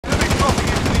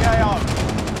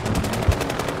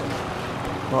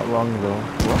Not wrong though.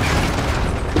 What?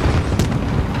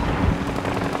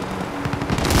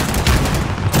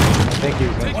 I think he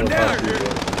was going to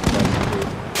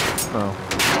Oh.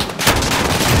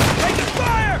 Taking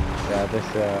fire! Yeah, this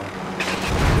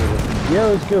yeah,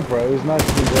 it was good, bro. It was nice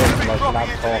to be there from like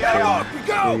laptop and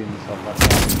screen and stuff like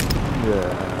that.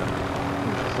 Yeah.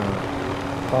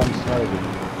 Fun snowing.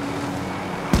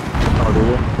 Oh, did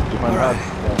you? Did you find that?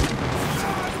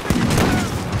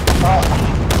 I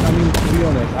mean, to be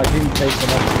honest, I didn't take the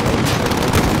much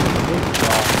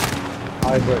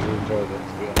but I greatly enjoyed it,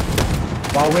 to be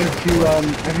honest. But I went to,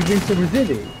 have you been to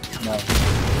Brazili? No.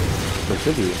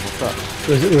 Brazili? What's that?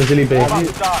 Brazili Bay.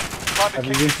 Have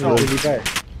you been to Brazili Bay?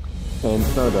 In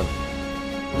Snowdon?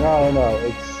 No,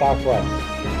 it's southwest.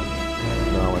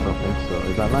 No, I don't think so.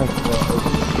 Is that nice?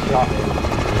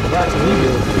 That's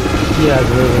legal. Yeah, it's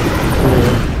really.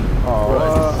 Oh,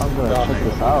 I'm gonna check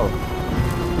this out.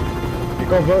 It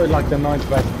got voted like the 9th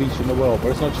best beach in the world,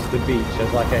 but it's not just the beach,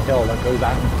 there's like a hill that goes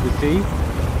out into the sea.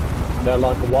 There are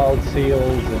like wild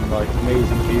seals and like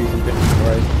amazing views and different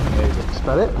races. Amazing.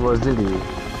 Spell it? Rosili.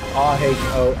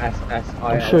 R-H-O-S-S-I-L.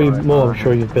 I'm sure you've more. I'm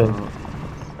sure you've been.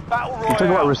 Battle You're talking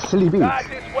about Rosili Beach?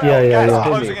 Yeah.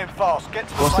 Closing in fast. Get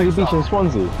to the Rosili safe Beach zone. in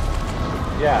Swansea?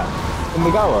 Yeah. In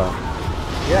Magawa?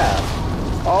 Yeah.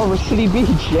 Oh, Rosili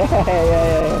Beach! Yeah.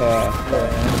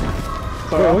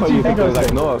 Sorry, I what thought do you you think it I was like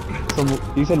said? no.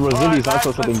 You said Rosili is also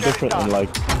lads, something let's get it different in done. like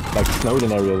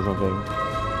Snowdon area or something.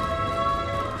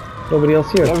 Nobody else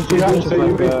here. Yeah, Rosili Beach is so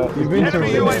like you've been to Enemy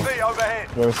Brazil? UAV overhead.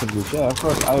 yeah, Rosili Beach. Yeah, of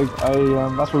course.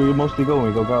 That's where we mostly go when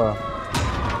we go Goa.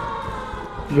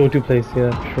 Go-to place,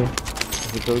 yeah, sure.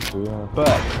 We go to, yeah. But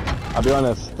I'll be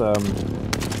honest.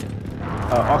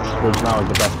 Oxbridge now is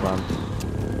the best man.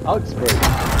 Oxford.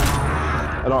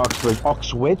 Not Oxbridge,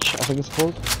 Oxwich, I think it's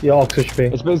called. Yeah, Oxford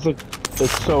Bay.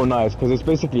 It's so nice because it's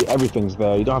basically everything's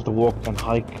there. You don't have to walk and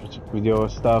hike with your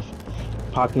stuff.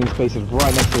 Parking spaces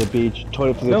right next to the beach.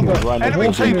 Toilet facilities right next to Enemy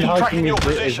the team beach. is tracking Hiking your is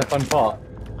position. the fun part.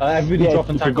 Everybody Yeah, drop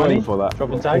and if tag you're going money. for that. Drop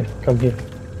and tag. Come here.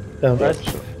 Down. Yeah,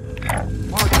 sure.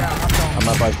 I'm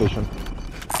at buy station.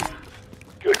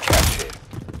 Good catch here.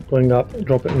 Going up,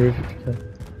 drop it and roof if you can.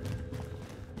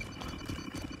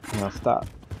 And that's that.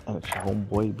 And it's your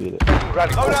homeboy beat it.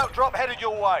 Loadout drop headed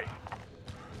your way.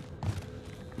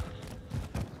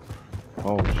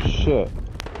 Oh shit.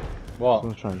 What?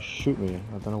 Someone's trying to shoot me.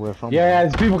 I don't know where from. Yeah,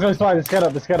 there's people close by. Let's get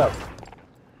up.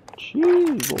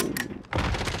 Jeez.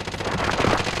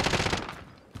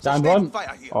 Down one.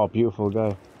 Oh, beautiful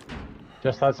guy.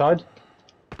 Just outside.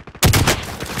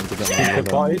 Good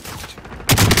bodies.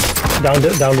 Down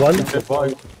one. Good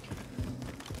bodies.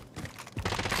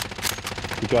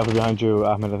 Be careful behind you,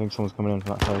 Ahmed. I think someone's coming in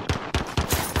from that side.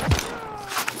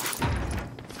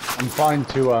 I'm fine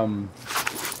to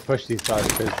push these guys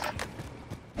because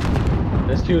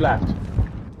there's 2 left.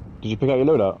 Did you pick out your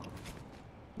loadout?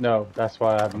 No, that's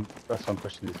why I haven't. That's why I'm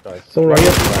pushing these guys. So right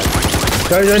here.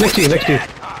 Guys, right next to you, So there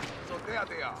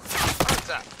they are.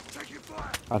 Taking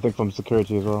fire. I think from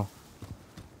security as well.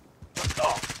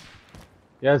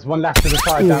 Yeah, there's one left to the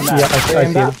side down there. Yeah, I see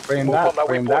him. Bring that.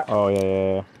 Bring that. Oh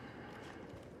yeah.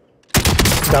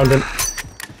 Downed him.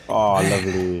 Oh,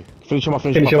 lovely. Finish him off.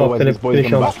 Finish him off, otherwise these boys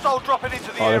finish come him back. Hostile dropping into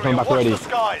the they're area. coming back Watch already. the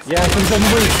skies. Yeah, someone's on the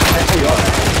roof.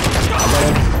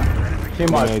 Team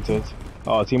wipe. Eliminated.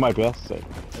 Oh, team wipe, yes. Sick.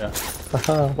 Yeah.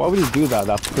 Haha. Why would you do that?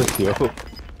 That's pussy. Yeah,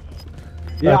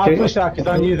 Okay. I pushed that because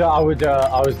I knew that I was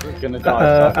gonna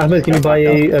die. Ahmed, can you buy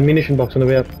a munition box on the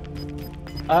way up?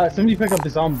 Somebody pick up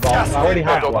this armor box. Yes, I already pick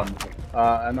have up. one.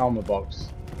 An armor box.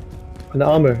 An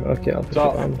armor? Okay, I'll pick So-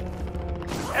 up armor.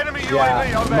 Enemy Yeah,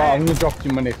 UAV no, I'm overhead. gonna drop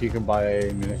you money if you can buy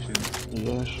a munitions.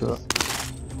 Yeah, sure.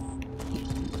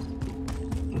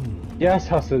 Yes,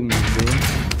 Hassan. You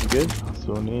good?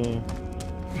 Sony.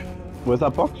 Where's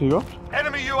that box you got?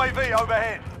 Enemy UAV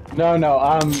overhead. No,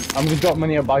 I'm gonna drop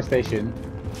money at buy station.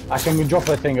 Actually, I'm gonna drop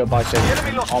a thing at buy The station.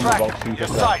 enemy lost Armor track. box. You You're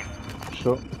get that. safe.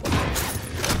 Sure.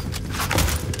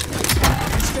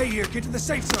 Stay here, get to the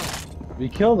safe zone. We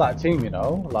killed that team, you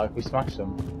know. Like we smashed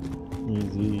them.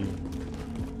 Easy.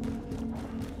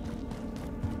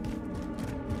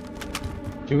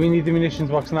 Do we need the munitions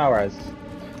box now, Raz?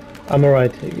 I'm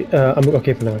alright. I'm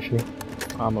okay for now, actually.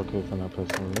 I'm okay for now,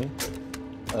 personally.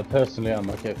 Personally, I'm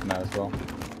okay for now as well.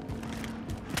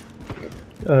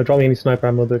 Drop me any sniper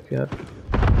ammo though if you have.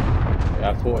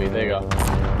 Yeah, 40. There you go.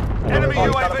 Enemy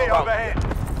Oh, UAV overhead.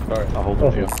 Sorry. I'll hold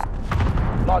it for you.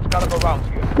 Large caliber rounds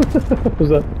here. What was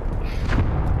that?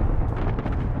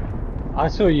 I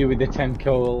saw you with the 10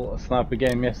 kill sniper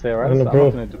game yesterday, Raz. Hello, I'm bro.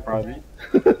 not gonna deprive you.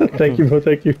 Thank you, bro,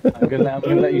 thank you. I'm gonna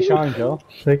let you shine, girl.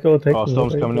 Thank you, thank Oh, you.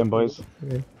 storm's thank coming you. in, boys.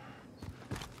 Okay.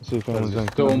 See if anyone's going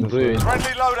to Storm come this way. blue.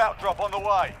 Friendly loadout drop on the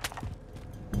way.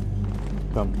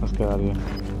 Come, let's get out of here.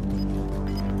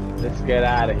 Let's get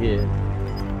out of here.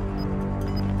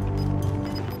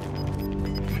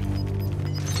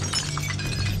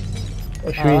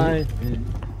 Oh, should we...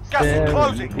 Gas is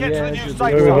closing. Get to the new safe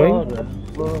Where are we zone.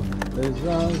 going? As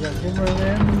long as I can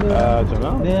remember. I don't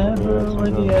know. Never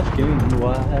when you asking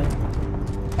why.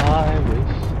 I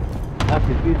wish I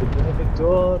could be the perfect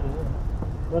daughter,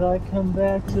 but I come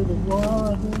back to the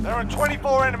water. There are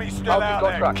 24 enemies still I'll be out on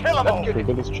there. track. Kill them all. Look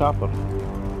at this chopper.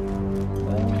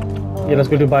 Yeah, let's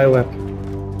go to bioweb.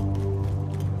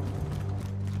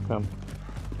 Come.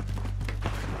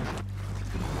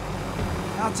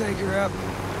 I'll take her up.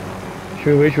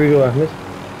 Should we go, Ahmed?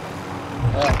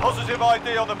 Positive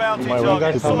ID on the bounty My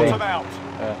target. guys, Sort me. them out.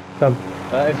 Come.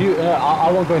 If you,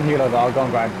 I won't go and heal over. I'll go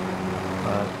and grab.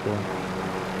 Cool.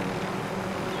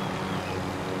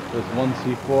 There's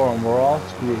 1C4 and we're all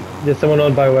screwed. There's someone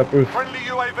on bioweb roof. Friendly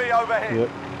UAV overhead. Yep.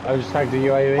 I just tagged the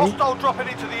UAV. Hostile dropping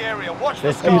into the area. Watch the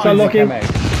Let's skies. you start locking.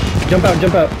 Jump out,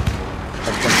 jump out.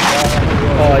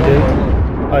 Oh,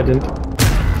 I didn't.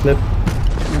 Flip.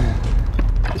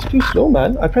 It's too slow,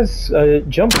 man. I press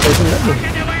jump, it doesn't let me.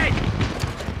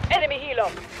 Enemy helo.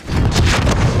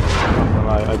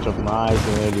 I jumped nice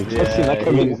and early. I've seen that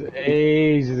coming.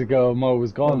 Ages ago, Mo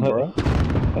was gone, bro. I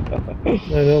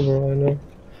know, bro, I know.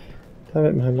 Damn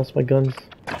it, man, lost my guns.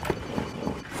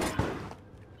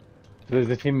 There's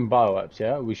a team in bio-ups,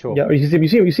 yeah? Are we sure? Yeah, you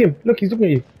see him. Look, he's looking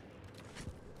at you.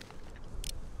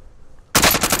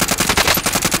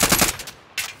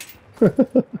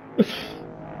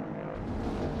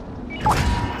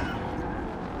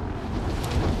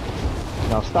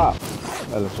 Now stop.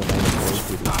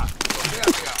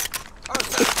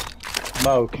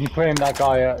 Mo, can you put in that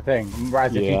guy thing?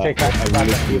 Raz, if you take that, I'm grab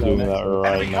that literally helo doing next. that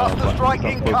right Enemy now. cluster strike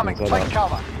incoming. Take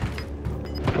cover.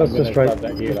 That's I'm just gonna right. grab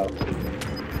that helo.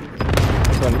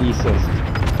 It's an E-assist.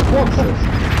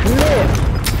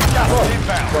 Gas is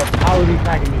inbound. Bro, how is he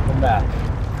tagging me from there?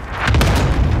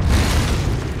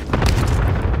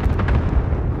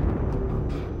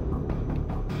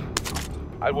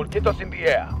 I will get us in the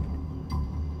air.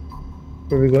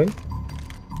 Where are we going?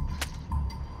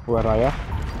 Where are ya?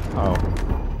 Oh.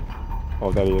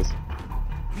 Oh, there he is.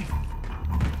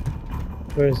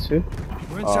 Where is Sue?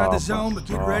 We're inside Oh, the zone, but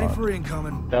get ready for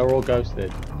incoming. They're all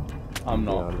ghosted. I'm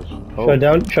not.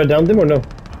 Should I down them or no?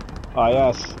 Ah,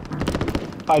 yes.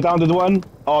 I downed one.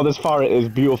 Oh, this fire is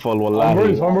beautiful. On Wallahi.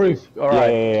 roof, on roof.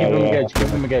 Alright, Yeah, keep him yeah. engaged, keep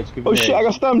him engaged, keep him Oh engaged. shit, I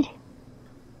got stunned.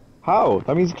 How?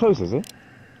 That means it's close, is it?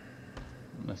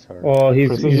 That's her. Oh, he's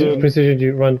Precision. precision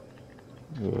you run.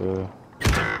 Yeah.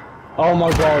 Oh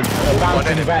my god, a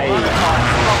bouncing Betty.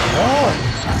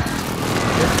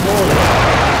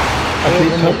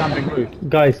 Actually, Camping roof.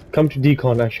 guys, come to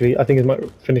decon actually. I think it might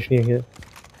finish near here.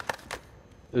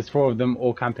 There's 4 of them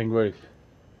all camping roof.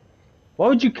 Why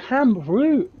would you camp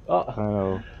roof? I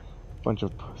know. Bunch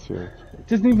of pussies. It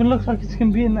doesn't even look like it's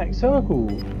gonna be in that circle.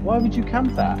 Why would you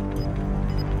camp that?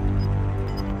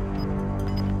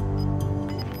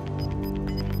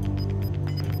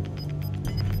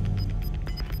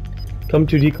 Come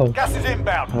to decon. Gas is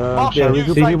inbound. Yeah, Mark yeah, the we new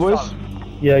go safe busy, boys? zone.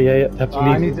 Yeah. Have to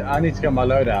I leave. need to get my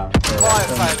load out. Fire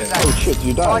sale is Oh shit,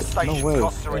 you Buy died. station No way.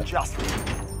 costs are adjusted.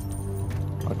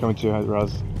 I'm coming to you,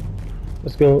 Raz.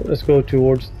 Let's go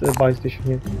towards the buy station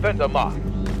here. Vendor mark.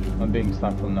 I'm being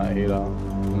sniped from that healer.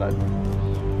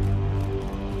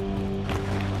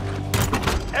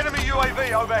 Enemy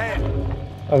UAV overhead.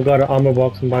 I've got an armor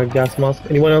box and my gas mask.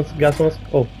 Anyone else gas mask?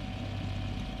 Oh,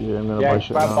 Yeah, I'm gonna Yeah, buy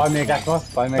shit buy now. me a gas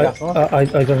mask. Buy me a gas mask.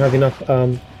 I don't have enough.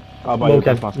 I'll buy you a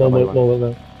gas mask. I'll buy you one.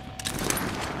 No.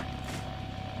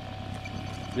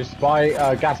 Just buy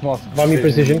gas mask. Buy me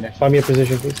precision. Buy me a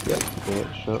precision, please. Yeah.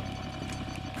 Yeah, sure.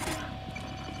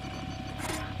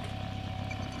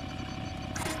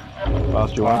 What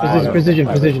else do you want? Precision.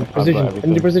 I've got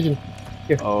everything. Any precision.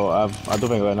 Oh, I don't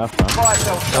think I got enough, man. Fire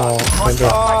sale Oh, starts. my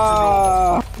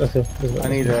Ah! That's it. I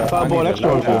need a, thought I I bought need a extra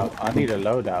one for you. loadout. I need a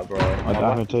loadout, bro. My I'm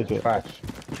gonna take weapon's it. trash.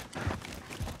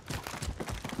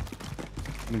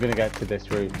 I'm gonna get to this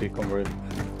roof, decon roof.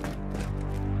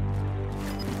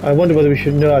 I wonder whether we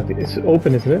should know. I think it's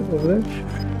open, isn't it? Over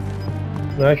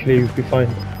there? No, actually, you'd be fine.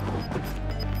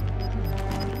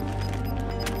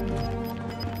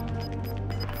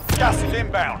 Gas is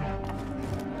inbound.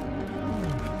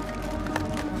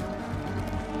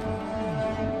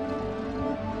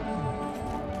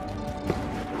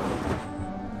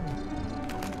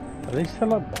 Are they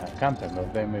still up there? Camping, or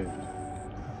have they moved?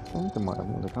 I think they might have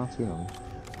moved. I can't see them.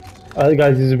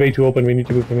 Guys, this is way too open. We need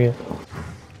to move from here.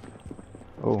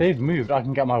 Oh, If they've moved, I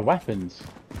can get my weapons.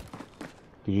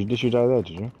 Did you die there,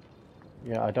 did you?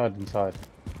 Yeah, I died inside.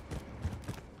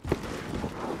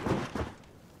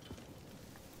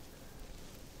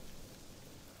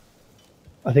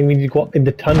 I think we need to go in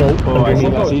the tunnel. Oh, I see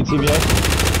underneath. TVA.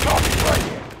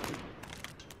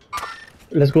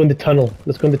 Let's go in the tunnel.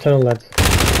 Let's go in the tunnel, lads.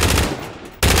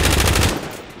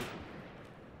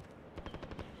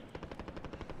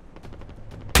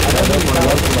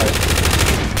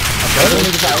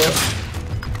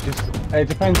 It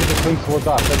depends if it swings towards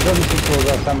us. If it doesn't swing towards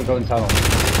us, then we go in tunnel.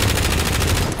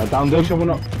 I downed Make him. sure we're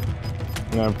not.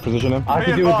 Yeah, position him. I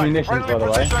can do with munitions, by the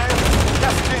way.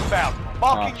 Gas is inbound.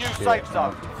 Marking new shit. safe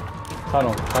zone.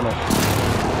 Tunnel. If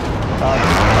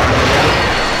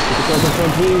you go to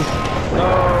front, please. No.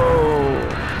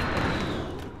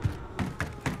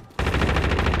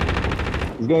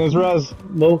 He's getting his res.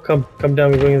 Mo, come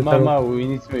down. We're going in the tunnel. No, we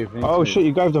need to move. Oh shit,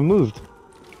 you guys have moved.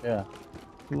 Yeah.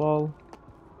 Lol.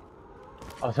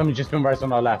 Oh, somebody just been right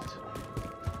on our left.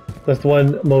 That's the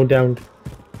one Mo downed.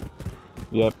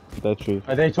 Yep, that's true.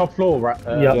 Are they top floor? Right?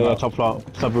 Yeah. Yeah, top floor.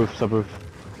 Subroof.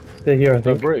 Stay here, I The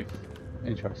think. roof.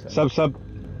 Interesting. Sub.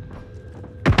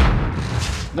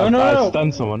 No. I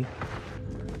stunned someone.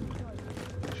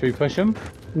 Should we push him?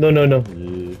 No.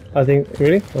 Yeah. I think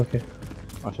really. Okay.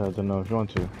 Actually, I don't know if you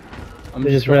want to. I'm They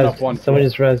just going up rezzed. one Someone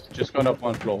floor. just rezzed. Just going up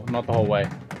one floor, not the whole way.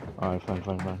 Alright, fine.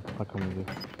 I'll come with you.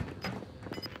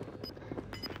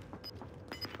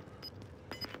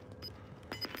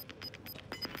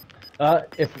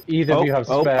 If either of you have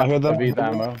spare, I heard them. of either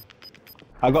ammo.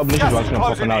 I got munitions, but I'm just gonna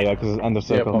pop it closing now, in. yeah, because it's end of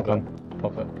Yeah, circle. pop I'm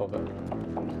it. Pop it.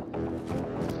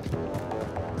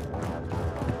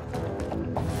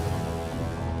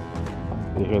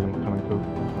 You hear them coming through.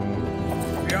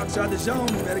 If you're outside the zone,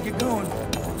 you better get going.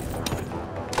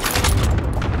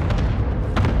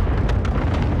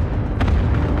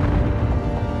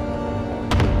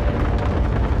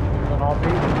 On RP.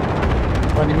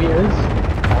 20 meters.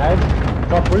 Ahead.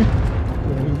 Top roof.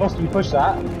 You can possibly push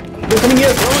that. They're coming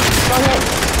here.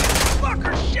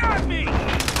 Fucker shot me!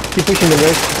 Keep pushing the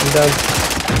res. I'm down.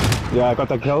 Yeah, I got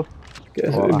that kill.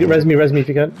 Res me if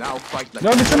you can. Now fight like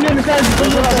No, there's somebody in the sand. Enemy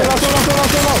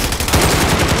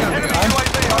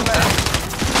UAV on there.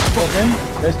 Got him.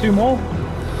 There's two more.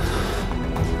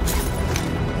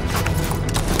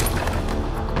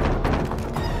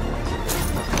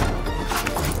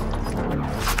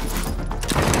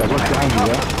 There's one behind you,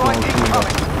 yeah? Strike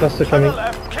incoming. That's the To the coming.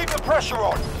 left, keep the pressure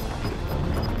on.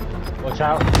 Watch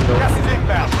out. Gas is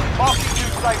inbound. Marking new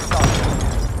safe zone.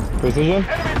 Precision?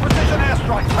 Enemy precision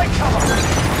airstrike. Take cover.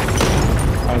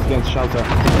 I'm against shelter.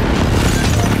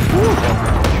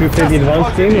 Should we play the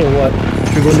advanced game or what?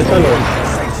 Should we go in the tunnel?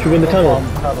 Should we go in the tunnel?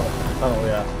 Tunnel,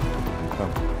 yeah.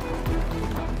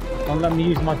 Don't let me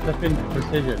use my flipping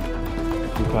precision.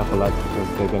 Be careful, lads, because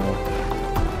they're gonna...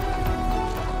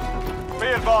 Be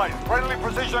advised. Friendly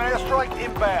precision airstrike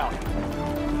inbound.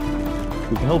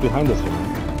 We can hold behind us here.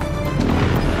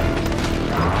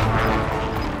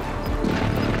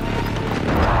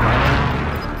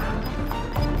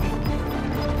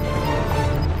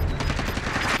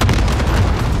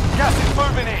 Gas is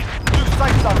moving in. New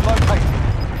safe zone located.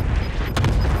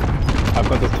 I've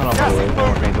got this tunnel, by the way, if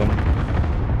anyone comes in.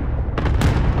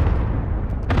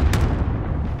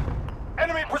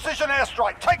 Enemy precision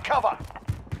airstrike. Take cover.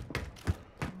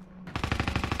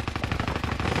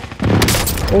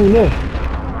 Oh no!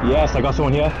 Yes, I got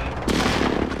someone here.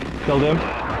 Killed him.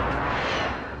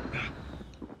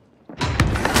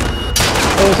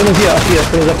 Oh, someone's here, up here,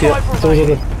 someone's up here. Someone's on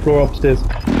the floor upstairs.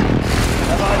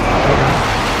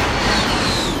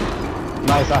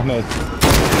 Nice, Ahmed.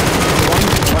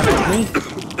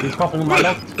 He's coughing on my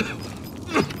left.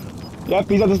 Yep,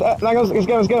 he's at this. Let's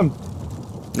get him.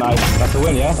 Nice, that's a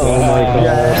win, yeah? Oh my god.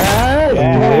 Yes!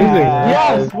 Amazing.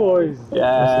 Yes, boys!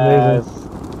 Yes.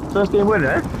 That's First game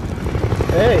winner,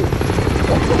 Hey!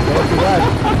 not too bad.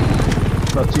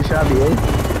 Not too shabby, eh?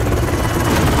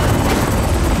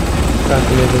 That's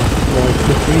amazing. Well,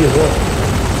 good for you as well.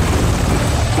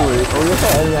 Oh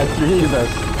yeah, he had 3 of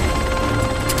us.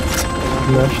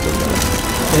 Smashed it, man.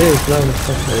 Hey, it's nice.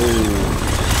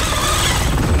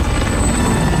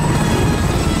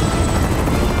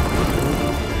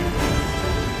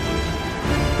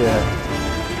 Yeah.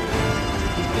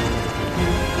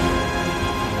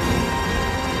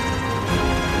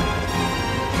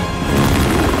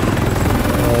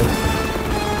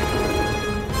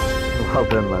 Well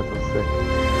done, lads, that's sick.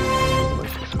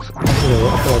 You know, I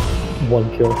got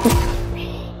 1 kill. I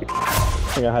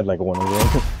think I had like 1 as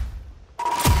well.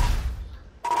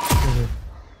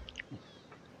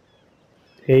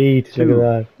 Hey, look at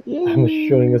that. I'm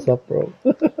showing us up, bro.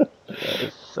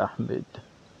 Ahmed.